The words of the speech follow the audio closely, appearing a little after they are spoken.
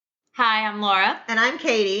Hi, I'm Laura. And I'm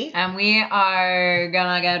Katie. And we are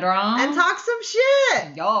gonna get drunk. And talk some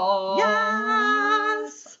shit. Yo.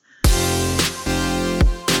 Yes.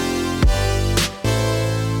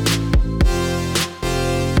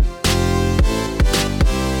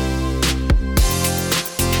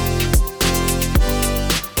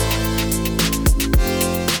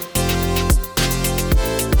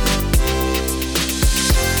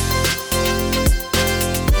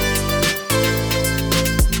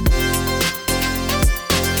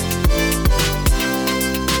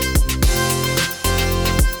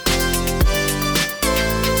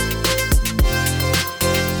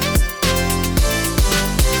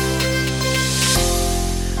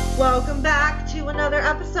 Welcome back to another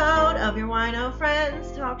episode of your Wino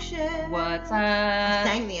Friends Talk Shit. What's up? I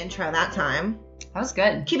sang the intro that time. That was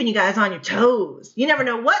good. Keeping you guys on your toes. You never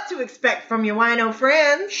know what to expect from your Wino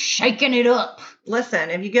friends. Shaking it up. Listen,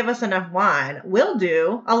 if you give us enough wine, we'll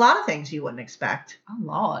do a lot of things you wouldn't expect. Oh,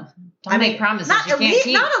 Lord. Don't make promises not you can't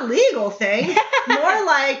keep. Not illegal things. More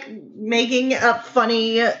like making up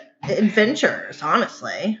funny adventures,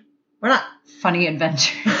 honestly. We're not... Funny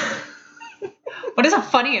adventure. What is a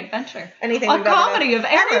funny adventure? Anything a we've ever comedy done. of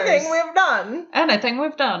errors. Anything we've done. Anything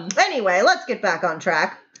we've done. Anyway, let's get back on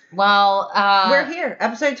track. Well, we're here,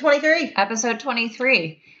 episode 23. Episode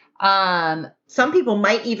 23. Some people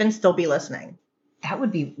might even still be listening. That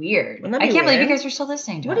would be weird. Wouldn't that be I can't believe weird? you guys are still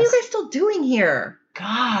listening to us. What are you guys still doing here?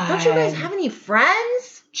 God. Don't you guys have any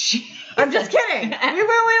friends? Jesus. I'm just kidding. We don't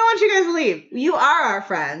want you guys to leave. You are our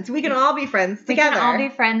friends. We can all be friends together. We can all be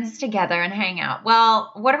friends together and hang out.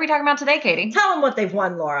 Well, what are we talking about today, Katie? Tell them what they've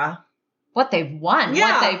won, Laura. What they've won.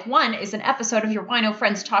 Yeah. What they've won is an episode of Your Wino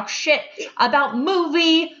Friends Talk Shit about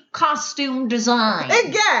movie costume design.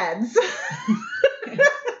 It gets.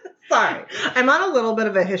 Sorry. I'm on a little bit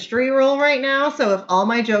of a history roll right now, so if all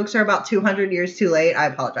my jokes are about 200 years too late, I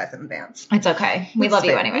apologize in advance. It's okay. We love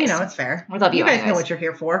you fair. anyways. You know, it's fair. We love you guys anyways. know what you're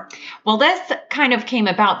here for. Well, this kind of came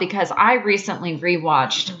about because I recently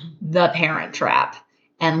rewatched The Parent Trap.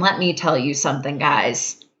 And let me tell you something,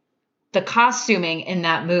 guys. The costuming in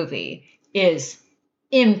that movie is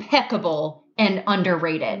impeccable and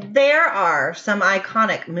underrated. There are some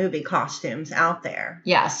iconic movie costumes out there.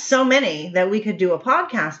 Yes. So many that we could do a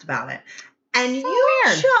podcast about it. And you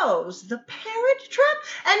weird. chose The Parent Trap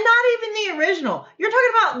and not even the original. You're talking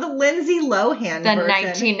about the Lindsay Lohan The version.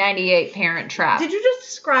 1998 Parent Trap. Did you just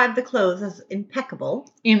describe the clothes as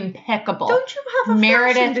impeccable? Impeccable. Don't you have a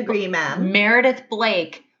fashion degree, ma'am? Meredith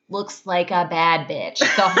Blake looks like a bad bitch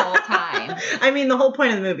the whole time. I mean, the whole point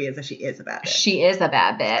of the movie is that she is a bad bitch. She is a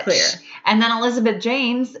bad bitch. Clear. And then Elizabeth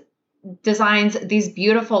James designs these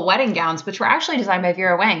beautiful wedding gowns, which were actually designed by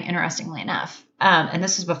Vera Wang, interestingly enough. And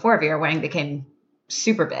this was before Vera Wang became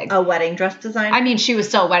super big. A wedding dress designer? I mean, she was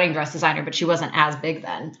still a wedding dress designer, but she wasn't as big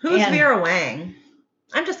then. Who's Vera Wang?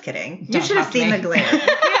 I'm just kidding. You Don't should have talk to seen me. the glare.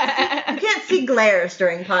 You can't see glares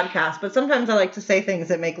during podcasts, but sometimes I like to say things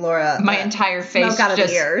that make Laura My entire face smoke out of the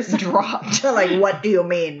just ears. dropped. So like, what do you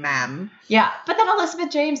mean, ma'am? Yeah, but then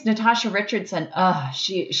Elizabeth James, Natasha Richardson,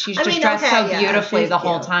 she's just mean, dressed okay, so yeah, beautifully she's the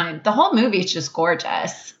whole cute. time. The whole movie's just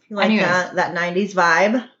gorgeous. You like Anyways, that 90s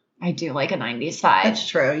vibe? I do like a 90s vibe. That's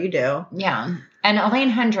true, you do. Yeah. And Elaine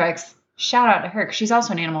Hendricks, shout out to her, because she's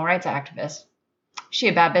also an animal rights activist. She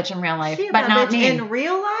a bad bitch in real life, She a but bad not bitch me. in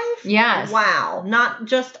real life? Yes. Wow, not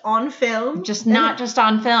just on film? Not just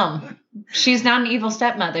on film. She's not an evil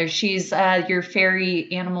stepmother. She's your fairy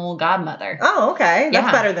animal godmother. Oh, okay. That's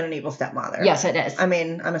Yeah. better than an evil stepmother. Yes, it is. I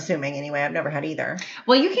mean, I'm assuming anyway. I've never had either.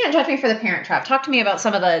 Well, you can't judge me for The Parent Trap. Talk to me about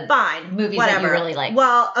some of the Fine. movies whatever. that you really like.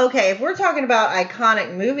 Well, okay, if we're talking about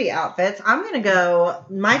iconic movie outfits, I'm going to go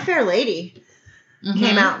My Fair Lady. Mhm.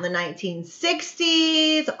 Came out in the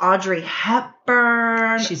 1960s. Audrey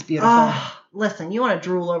Hepburn. She's beautiful. Oh, listen, you want to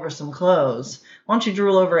drool over some clothes. Why don't you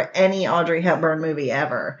drool over any Audrey Hepburn movie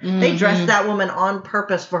ever? They Mhm. dressed that woman on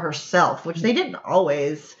purpose for herself, which they didn't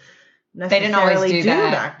always necessarily do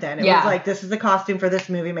that. back then. It Yeah. was like, this is the costume for this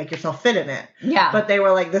movie, make yourself fit in it. Yeah. But they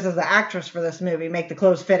were like, this is the actress for this movie, make the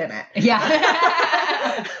clothes fit in it. Yeah.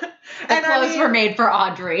 The And I clothes mean, were made for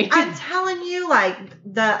Audrey. I'm telling you, like,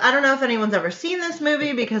 I don't know if anyone's ever seen this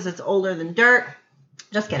movie because it's older than dirt.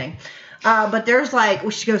 Just kidding. But there's like,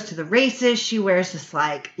 when she goes to the races, she wears this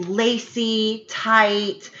like lacy,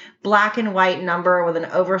 tight, black and white number with an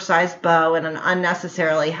oversized bow and an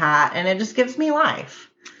unnecessarily hat. And it just gives me life.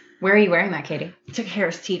 Where are you wearing that, Katie? To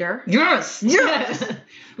Harris Teeter. Yes. Yes.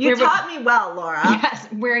 You Where taught me well, Laura. Yes.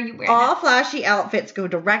 Where are you wearing All flashy outfits go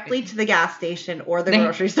directly to the gas station or the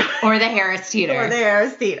grocery store. Or the Harris Teeter. Or the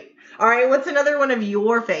Harris Teeter. All right, what's another one of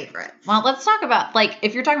your favorites? Well, let's talk about, like,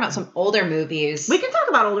 if you're talking about some older movies. We can talk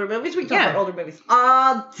about older movies. We can talk about older movies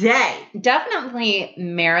all day. Definitely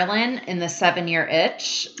Marilyn in the 7-Year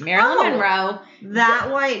Itch. Marilyn Monroe. That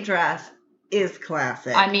white dress is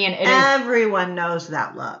classic. I mean, everyone knows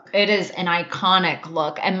that look. It is an iconic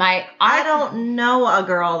look. And I don't know a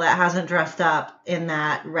girl that hasn't dressed up in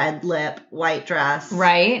that red lip white dress.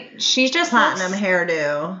 Right? She just platinum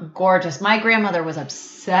hairdo. Gorgeous. My grandmother was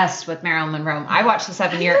obsessed with Marilyn Monroe. I watched the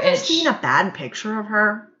 7-Year Itch. Have you ever seen a bad picture of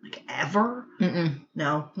her? Like, ever? Mm-mm.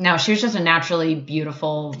 No. No, she was just a naturally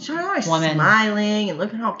beautiful woman. Smiling and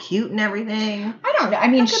looking all cute and everything. I don't know. I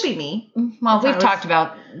mean, that could be me. Well, we've talked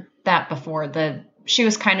about that before. She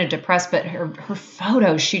was kind of depressed, but her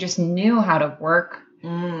photos, she just knew how to work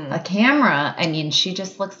a camera. I mean, she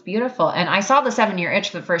just looks beautiful. And I saw the 7-Year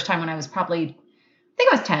Itch for the first time when I was probably, I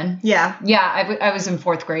think I was 10. Yeah. Yeah, I was in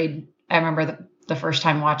 4th grade. I remember the first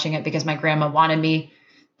time watching it because my grandma wanted me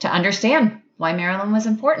to understand why Marilyn was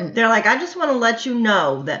important. They're like, I just want to let you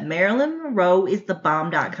know that Marilyn Monroe is the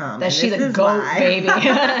bomb.com. That she's a goat, baby.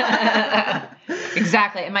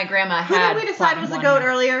 Exactly. And my grandma had. Who did we decide was the goat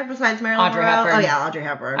earlier besides Marilyn Audrey Monroe? Hepburn. Oh, yeah, Audrey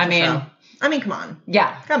Hepburn. I mean, come on.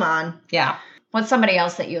 Yeah. Come on. Yeah. What's somebody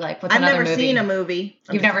else that you like? What's another movie? I've never seen a movie.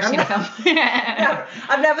 You've never seen a film?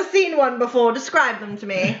 I've never seen one before. Describe them to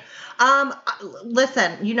me.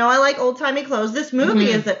 Listen, I like old-timey clothes. This movie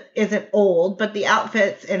isn't old, but the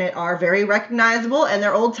outfits in it are very recognizable and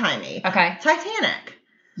they're old-timey. Okay. Titanic.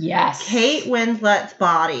 Yes. Kate Winslet's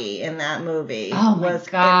body in that movie was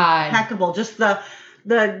impeccable. Just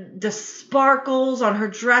the sparkles on her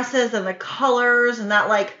dresses and the colors and that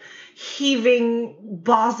like heaving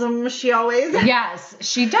bosom she always has. Yes,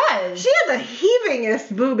 she does. She has the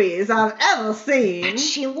heavingest boobies I've ever seen. And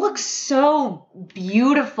she looks so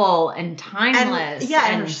beautiful and timeless.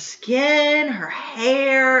 And her skin, her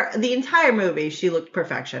hair, the entire movie, she looked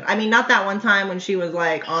perfection. I mean, not that one time when she was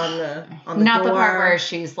like on the not door. The part where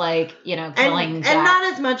she's like, killing Jack. And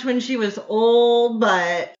not as much when she was old,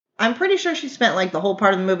 but I'm pretty sure she spent like the whole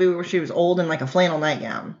part of the movie where she was old in like a flannel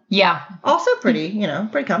nightgown. Yeah. Also pretty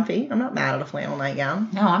comfy. I'm not mad at a flannel nightgown.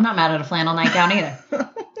 No, I'm not mad at a flannel nightgown either.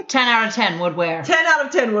 10 out of 10 would wear. 10 out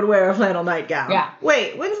of 10 would wear a flannel nightgown. Yeah.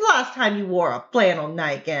 Wait, when's the last time you wore a flannel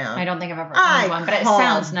nightgown? I don't think I've ever owned one, but it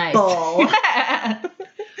sounds nice. I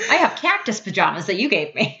have cactus pajamas that you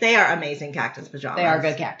gave me. They are amazing cactus pajamas. They are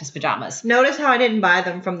good cactus pajamas. Notice how I didn't buy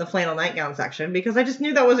them from the flannel nightgown section because I just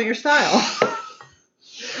knew that wasn't your style.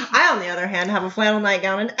 I, on the other hand, have a flannel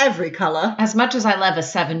nightgown in every color. As much as I love a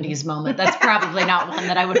 70s moment, that's probably not one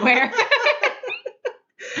that I would wear.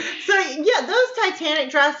 So, yeah, those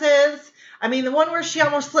Titanic dresses. I mean, the one where she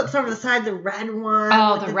almost flips over the side, the red one.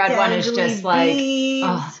 Oh, the red one is just like...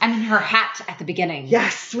 Oh, and then her hat at the beginning.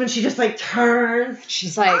 Yes, when she just like turns.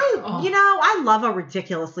 She's like... I love a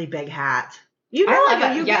ridiculously big hat. You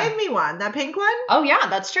gave me one. That pink one? Oh, yeah,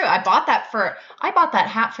 that's true. I bought that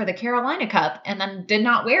hat for the Carolina Cup and then did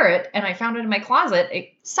not wear it. And I found it in my closet.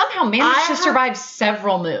 It somehow managed to survive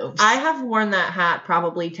several moves. I have worn that hat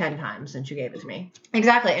probably 10 times since you gave it to me.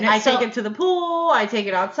 Exactly. And I take it to the pool. I take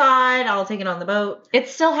it outside. I'll take it on the boat. It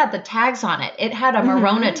still had the tags on it. It had a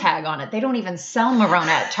Morona tag on it. They don't even sell Morona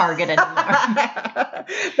at Target anymore.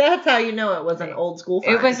 That's how you know it was an old school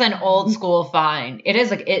find. It was an old school find. It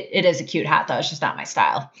is a cute hat, though. It's just not my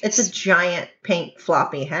style. It's a giant pink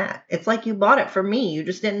floppy hat. It's like you bought it for me. You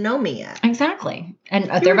just didn't know me yet. Exactly.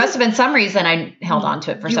 And there must have been some reason I held on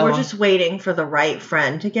to it for so long. You were just waiting for the right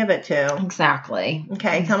friend to give it to. Exactly.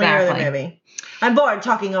 Okay, tell me your other movie. I'm bored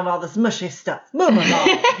talking of all this mushy stuff. Moving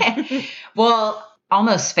on. Well,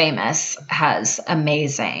 Almost Famous has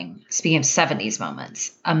amazing, speaking of 70s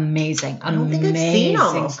moments, amazing. I don't think I've seen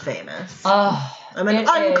Almost Famous. Oh, I'm an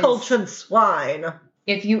uncultured swine.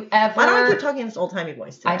 If you ever... Why don't I keep talking in this old-timey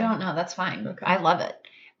voice today? I don't know. That's fine. Okay. I love it.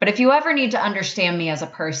 But if you ever need to understand me as a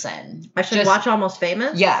person... I should watch Almost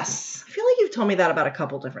Famous? Yes. I feel like you've told me that about a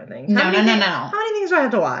couple different things. No. How many things do I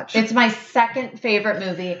have to watch? It's my second favorite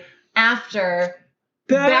movie after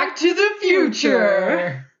Back to the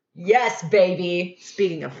Future. Yes, baby.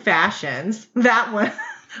 Speaking of fashions, that one...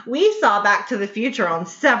 We saw Back to the Future on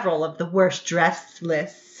several of the worst dressed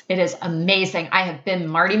lists. It is amazing. I have been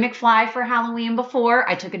Marty McFly for Halloween before.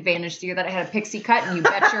 I took advantage the year that I had a pixie cut, and you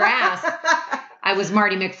bet your ass I was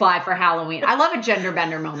Marty McFly for Halloween. I love a gender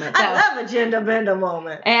bender moment, though. I love a gender bender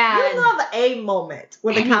moment. And you love a moment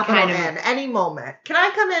with a capital N. Any moment. Can I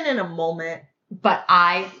come in a moment? But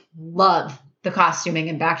I love the costuming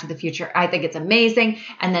in Back to the Future. I think it's amazing.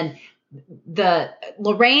 And then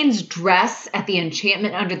Lorraine's dress at the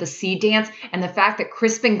Enchantment Under the Sea dance, and the fact that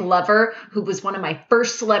Crispin Glover, who was one of my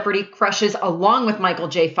first celebrity crushes, along with Michael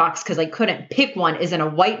J. Fox, because I couldn't pick one, is in a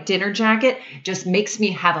white dinner jacket, just makes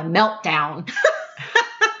me have a meltdown.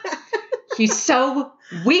 He's so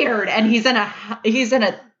weird, and he's in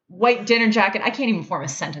a white dinner jacket. I can't even form a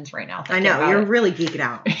sentence right now. I know, you're it. really geeking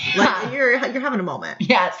out. Like you're having a moment.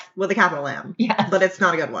 Yes. With a capital M. Yes. But it's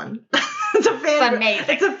not a good one. It's amazing.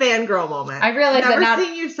 It's a fangirl moment. I realize I've that never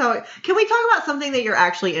seen you so. Can we talk about something that you're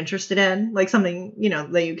actually interested in, like something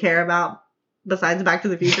that you care about besides Back to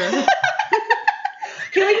the Future?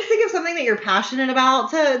 Can we just think of something that you're passionate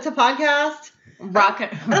about to podcast? I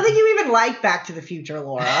don't think you even like Back to the Future,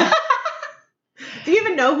 Laura. Do you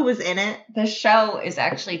even know who was in it? The show is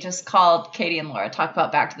actually just called Katie and Laura Talk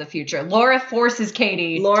About Back to the Future. Laura forces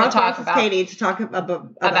Katie to talk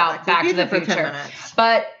about Back to the Future. For 10 minutes.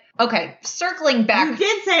 But, okay, circling back. You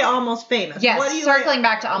did say Almost Famous. Yes, circling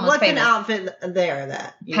back to Almost Famous. What's an outfit there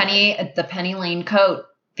that the Penny Lane coat,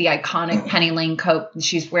 the iconic Penny Lane coat.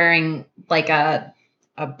 She's wearing like a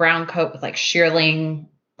brown coat with like shearling,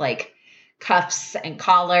 like cuffs and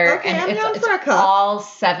collar. Okay, and it's for a cuff. all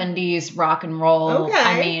 70s rock and roll. Okay.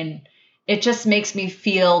 I mean, it just makes me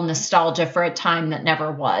feel nostalgia for a time that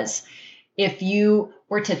never was. If you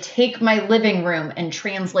were to take my living room and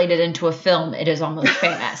translate it into a film, it is Almost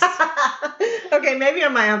Famous. Okay, maybe I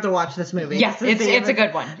might have to watch this movie. Yes, it's a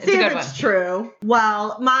good one. It's a good one. It's true.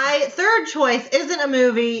 Well, my third choice isn't a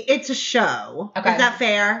movie, it's a show. Okay. Is that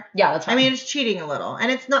fair? Yeah, that's fine. I mean, it's cheating a little, and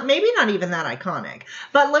it's not even that iconic.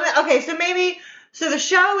 But so the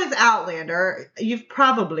show is Outlander. You've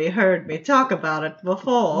probably heard me talk about it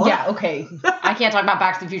before. Yeah, okay. I can't talk about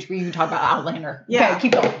Back to the Future, but you can talk about Outlander. Yeah. Okay,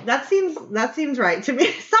 keep going. That seems right to me.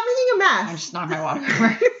 Stop making a mess. I just knocked my water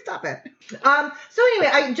over. Stop it. So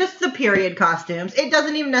anyway, just the period costumes. It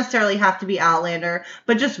doesn't even necessarily have to be Outlander,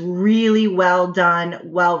 but just really well done,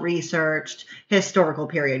 well researched historical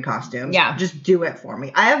period costumes. Yeah. Just do it for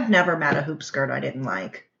me. I have never met a hoop skirt I didn't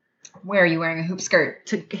like. Where are you wearing a hoop skirt?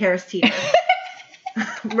 To Harris Teeter.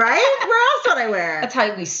 Right? Where else would I wear? That's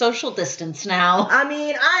how we social distance now. I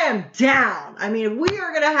mean, I am down. I mean, if we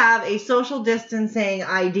are going to have a social distancing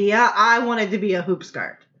idea, I want it to be a hoop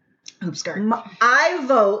skirt. Hoop skirt. I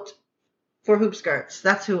vote for hoop skirts.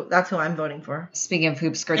 That's who I'm voting for. Speaking of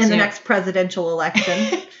hoop skirts. In the next presidential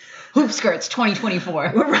election. Hoop skirts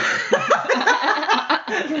 2024.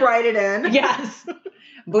 Write it in. Yes.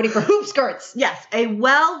 Voting for hoop skirts. Yes. A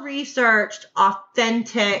well-researched,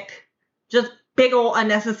 authentic, just big ol'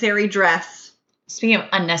 unnecessary dress. Speaking of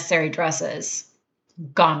unnecessary dresses,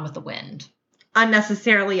 Gone with the Wind.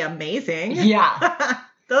 Unnecessarily amazing. Yeah.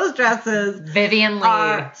 Those dresses Vivian Leigh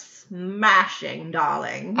are smashing,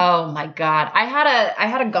 darling. Oh my God. I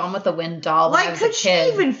had a Gone with the Wind doll when I was a kid. Could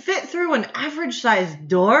she even fit through an average sized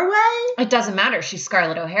doorway? It doesn't matter. She's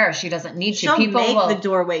Scarlett O'Hara. She doesn't need to. She'll make the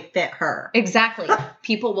doorway fit her. Exactly.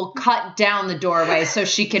 People will cut down the doorway so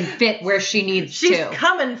she can fit where she needs to. She's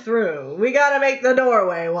coming through. We gotta make the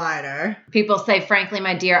doorway wider. People say, frankly,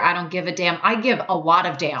 my dear, I don't give a damn. I give a lot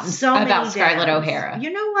of damns about Scarlett O'Hara.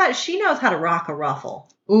 You know what? She knows how to rock a ruffle.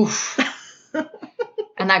 Oof.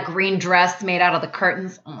 And that green dress made out of the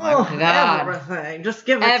curtains. Oh my God. Everything. Just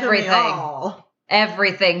give it to me all.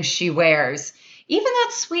 Everything she wears. Even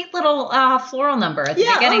that sweet little floral number at the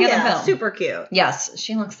beginning of the film. Super cute. Yes,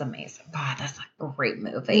 she looks amazing. God, that's a great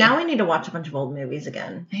movie. Now we need to watch a bunch of old movies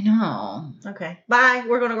again. I know. Okay. Bye.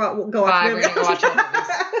 We're going to go watch Bye. movies. We're going to go watch old movies.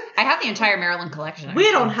 I have the entire Maryland collection.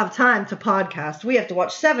 We don't have time to podcast. We have to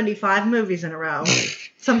watch 75 movies in a row.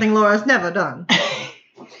 Something Laura's never done.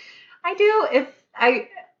 I do. If I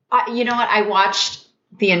you know what? I watched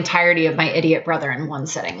the entirety of My Idiot Brother in one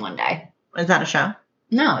sitting one day. Is that a show?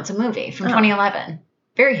 No, it's a movie from 2011.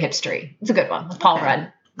 Very hipstery. It's a good one with Paul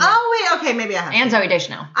Rudd. Oh, wait. Okay, maybe I have. And Zooey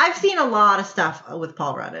Deschanel. I've seen a lot of stuff with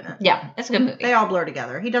Paul Rudd in it. Yeah, it's a good movie. They all blur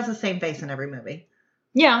together. He does the same face in every movie.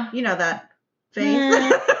 Yeah. You know that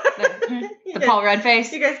face? The Paul Rudd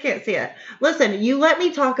face. You guys can't see it. Listen, you let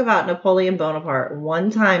me talk about Napoleon Bonaparte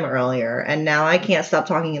one time earlier, and now I can't stop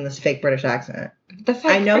talking in this fake British accent.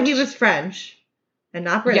 I know he was French and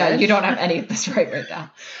not British. Yeah, you don't have any of this right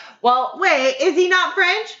now. Well, wait, is he not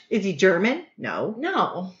French? Is he German?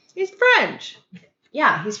 No. He's French.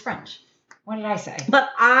 Yeah, he's French. What did I say? But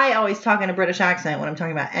I always talk in a British accent when I'm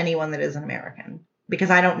talking about anyone that isn't American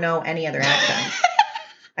because I don't know any other accents.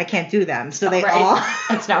 I can't do them. So they all.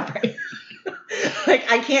 That's not right.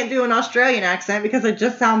 Like, I can't do an Australian accent because I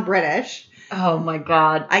just sound British. Oh my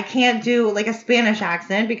God. I can't do like a Spanish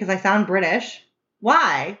accent because I sound British.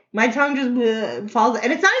 Why? My tongue just falls.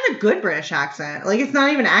 And it's not even a good British accent. Like, it's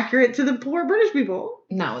not even accurate to the poor British people.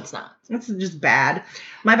 No, it's not. It's just bad.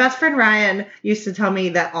 My best friend Ryan used to tell me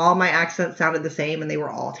that all my accents sounded the same and they were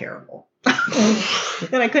all terrible.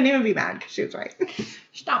 And I couldn't even be mad because she was right.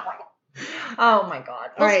 She's not right. Oh my God.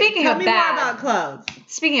 Well, All right, speaking tell of me bad. more about clothes.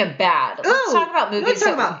 Speaking of bad, let's Ooh, talk about You want movies. to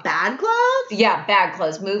talk about bad clothes? Yeah, bad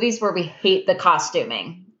clothes. Movies where we hate the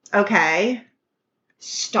costuming. Okay.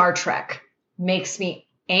 Star Trek makes me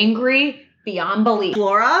angry beyond belief.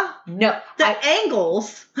 Flora? No, The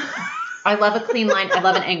angles. I love a clean line. I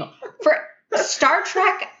love an angle. For Star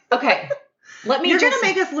Trek, okay, let me You're just...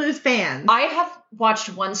 going to make us lose fans. I have watched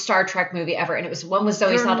one Star Trek movie ever, and it was one with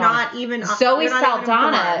Zoe You're Saldana. not even... Zoe you're not even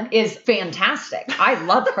Saldana informed. is fantastic. I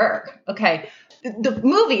love her. Okay. The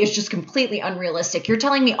movie is just completely unrealistic. You're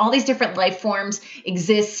telling me all these different life forms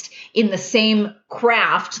exist in the same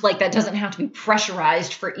craft, like that doesn't have to be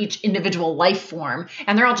pressurized for each individual life form.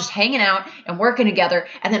 And they're all just hanging out and working together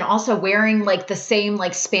and then also wearing like the same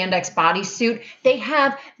like spandex bodysuit.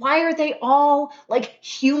 Why are they all like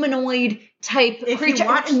humanoid type If creature? you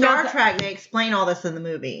watch Star Trek, they explain all this in the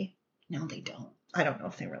movie. No, they don't. I don't know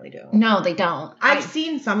if they really do. No, they don't. I've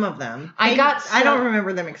seen some of them. I I don't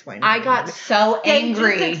remember them explaining. I got so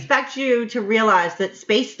angry. They just expect you to realize that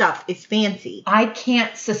space stuff is fancy. I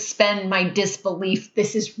can't suspend my disbelief.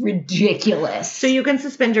 This is ridiculous. So you can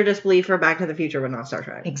suspend your disbelief for Back to the Future, but not Star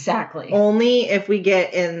Trek. Exactly. Only if we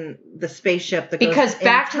get in the spaceship that goes Because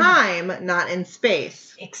back in to time, not in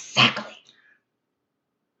space. Exactly.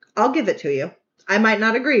 I'll give it to you. I might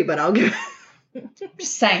not agree, but I'll give it.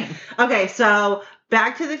 Just saying. Okay, so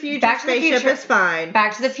Back to the Future Back to the spaceship Future. is fine.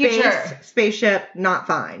 Back to the Future. Spaceship, not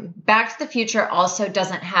fine. Back to the Future also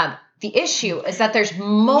doesn't have the issue is that there's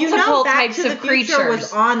multiple Back types to the of Future creatures.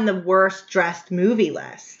 was on the worst dressed movie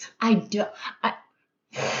list. I do. I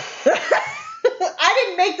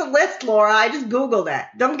didn't make the list, Laura. I just Googled it.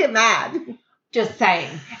 Don't get mad. Just saying.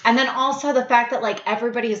 And then also the fact that like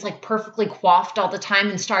everybody is like perfectly coiffed all the time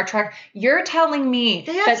in Star Trek. You're telling me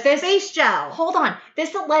They have that this space gel. Hold on.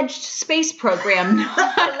 This alleged space program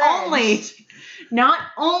not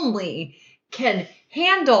only can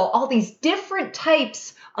handle all these different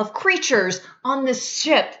types of creatures on this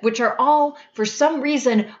ship, which are all, for some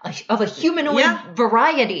reason, of a humanoid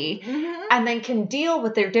variety, and then can deal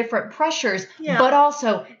with their different pressures, but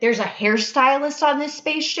also there's a hairstylist on this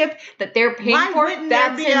spaceship that they're paying for.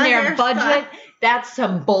 That's in their budget. That's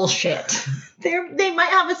some bullshit. They might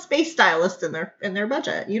have a space stylist in their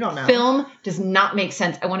budget. You don't know. Film does not make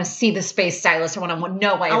sense. I want to see the space stylist. I want to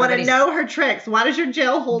know why. I want to know her tricks. Why does your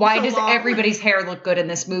gel hold? Why so does long? everybody's hair look good in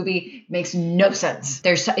this movie? Makes no sense.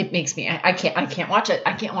 It makes me. I can't watch it.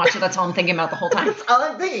 I can't watch it. That's all I'm thinking about the whole time. That's all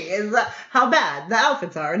I'm thinking is how bad the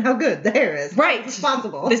outfits are and how good the hair is. Right. It's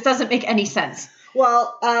possible. This doesn't make any sense.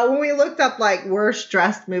 Well, when we looked up like worst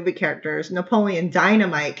dressed movie characters, Napoleon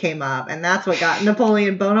Dynamite came up, and that's what got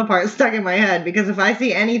Napoleon Bonaparte stuck in my head. Because if I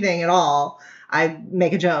see anything at all, I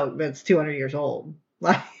make a joke that's 200 years old.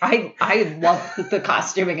 Like I love the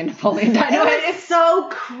costuming in Napoleon Dynamite. It's so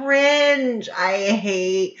cringe.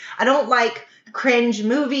 I don't like cringe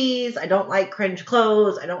movies. I don't like cringe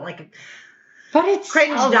clothes. I don't like but it's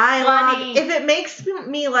cringe so dialogue. funny. If it makes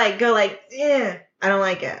me like go like, I don't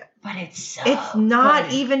like it. But it's It's not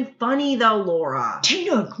funny. even funny though, Laura.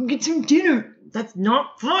 Tina, come get some dinner. That's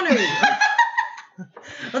not funny.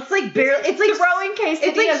 That's like barely. It's like Throwing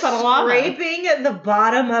quesadillas it's on a like llama. scraping at the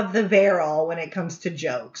bottom of the barrel when it comes to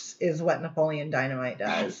jokes. Is what Napoleon Dynamite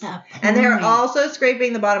does. That's the And they're point. also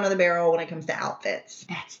scraping the bottom of the barrel when it comes to outfits.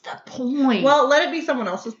 That's the point. Well, let it be someone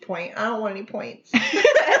else's point. I don't want any points.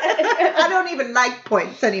 I don't even like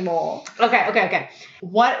points anymore. Okay.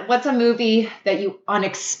 What's a movie that you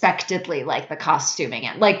unexpectedly like the costuming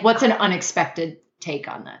in? Like, what's an unexpected take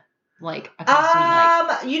on that? Like a costume you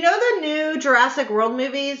like? You know the new Jurassic World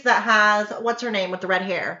movies that has what's her name with the red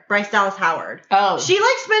hair, Bryce Dallas Howard. Oh, She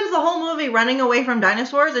like spends the whole movie running away from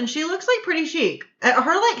dinosaurs, and she looks like pretty chic.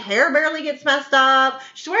 Her like hair barely gets messed up.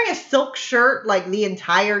 She's wearing a silk shirt like the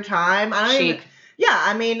entire time. chic.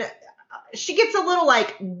 I mean, she gets a little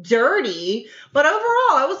like dirty, but overall,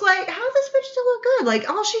 I was like, how does this bitch still look good? Like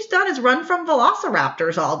all she's done is run from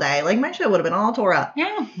velociraptors all day. Like my shit would have been all tore up.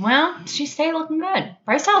 Yeah, well, she stayed looking good.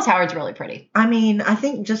 Bryce Dallas Howard's really pretty. I mean, I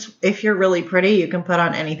think just if you're really pretty, you can put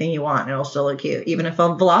on anything you want and it'll still look cute, even if a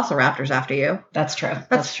velociraptor's after you. That's true.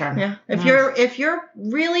 That's true. Yeah. Mm. If you're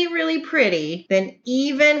really, really pretty, then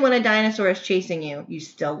even when a dinosaur is chasing you, you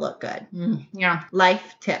still look good. Yeah.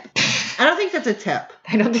 Life tip. I don't think that's a tip.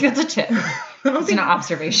 I don't think that's a tip. It's an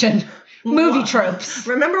observation. Movie tropes.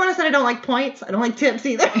 Remember when I said I don't like points? I don't like tips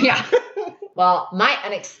either. Yeah. Well, my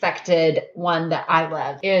unexpected one that I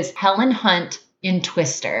love is Helen Hunt in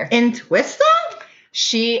Twister. In Twister?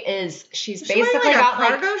 She's basically wearing like got a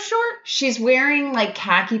cargo short? she's wearing like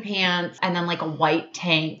khaki pants and then like a white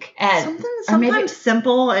tank. And Something or maybe- sometimes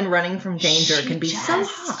simple and running from danger she can be so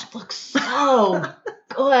just hot. looks so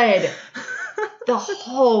good. The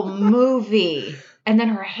whole movie. And then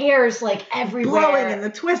her hair's like everywhere. Blowing in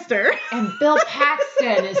the Twister. And Bill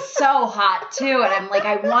Paxton is so hot too. And I'm like,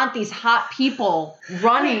 I want these hot people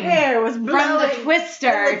running Her hair was from blowing the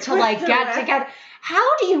Twister in the to like Twister get rack. together.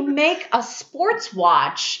 How do you make a sports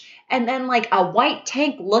watch and then like a white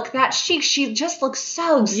tank look that chic? She just looks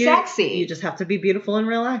so sexy. You just have to be beautiful in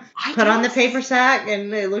real life. I Put on the guess. paper sack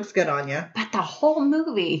and it looks good on you. But the whole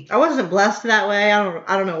movie. I wasn't blessed that way.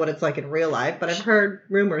 I don't know what it's like in real life, but I've heard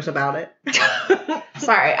rumors about it.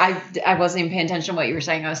 Sorry, I wasn't even paying attention to what you were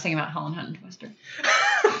saying. I was thinking about Helen Hunt and Twister.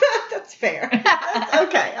 That's fair. That's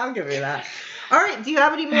okay. I'll give you that. All right. Do you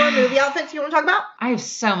have any more movie outfits you want to talk about? I have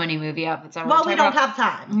so many movie outfits I want Well, to we talk don't about.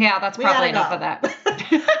 have time. Yeah, that's We probably gotta enough go. of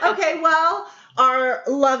that. Okay, well, our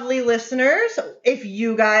lovely listeners, if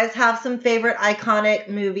you guys have some favorite iconic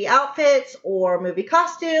movie outfits or movie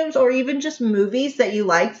costumes or even just movies that you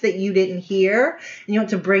liked that you didn't hear and you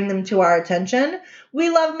want to bring them to our attention, we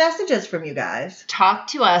love messages from you guys. Talk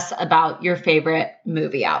to us about your favorite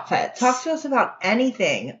movie outfits. Talk to us about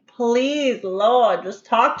anything. Please, Lord, just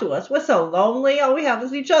talk to us. We're so lonely. All we have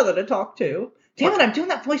is each other to talk to. Damn it, I'm doing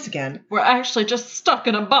that voice again. We're actually just stuck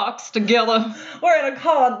in a box together. We're in a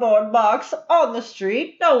cardboard box on the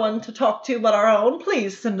street. No one to talk to but our own.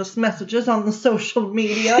 Please send us messages on the social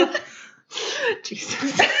media.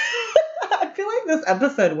 Jesus. I feel like this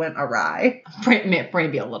episode went awry.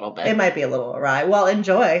 Maybe a little bit. It might be a little awry. Well,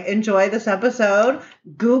 enjoy this episode.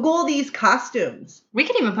 Google these costumes. We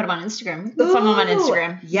could even put them on Instagram. Put some of them on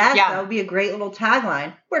Instagram. Yes, Yeah. that would be a great little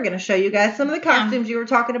tagline. We're going to show you guys some of the costumes you were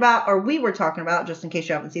talking about, or we were talking about, just in case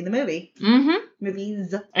you haven't seen the movie. Mm-hmm.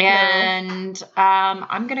 Movies. And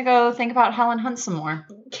I'm going to go think about Helen Hunt some more.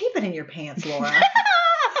 Keep it in your pants, Laura.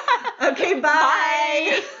 Okay, bye.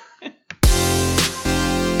 Bye.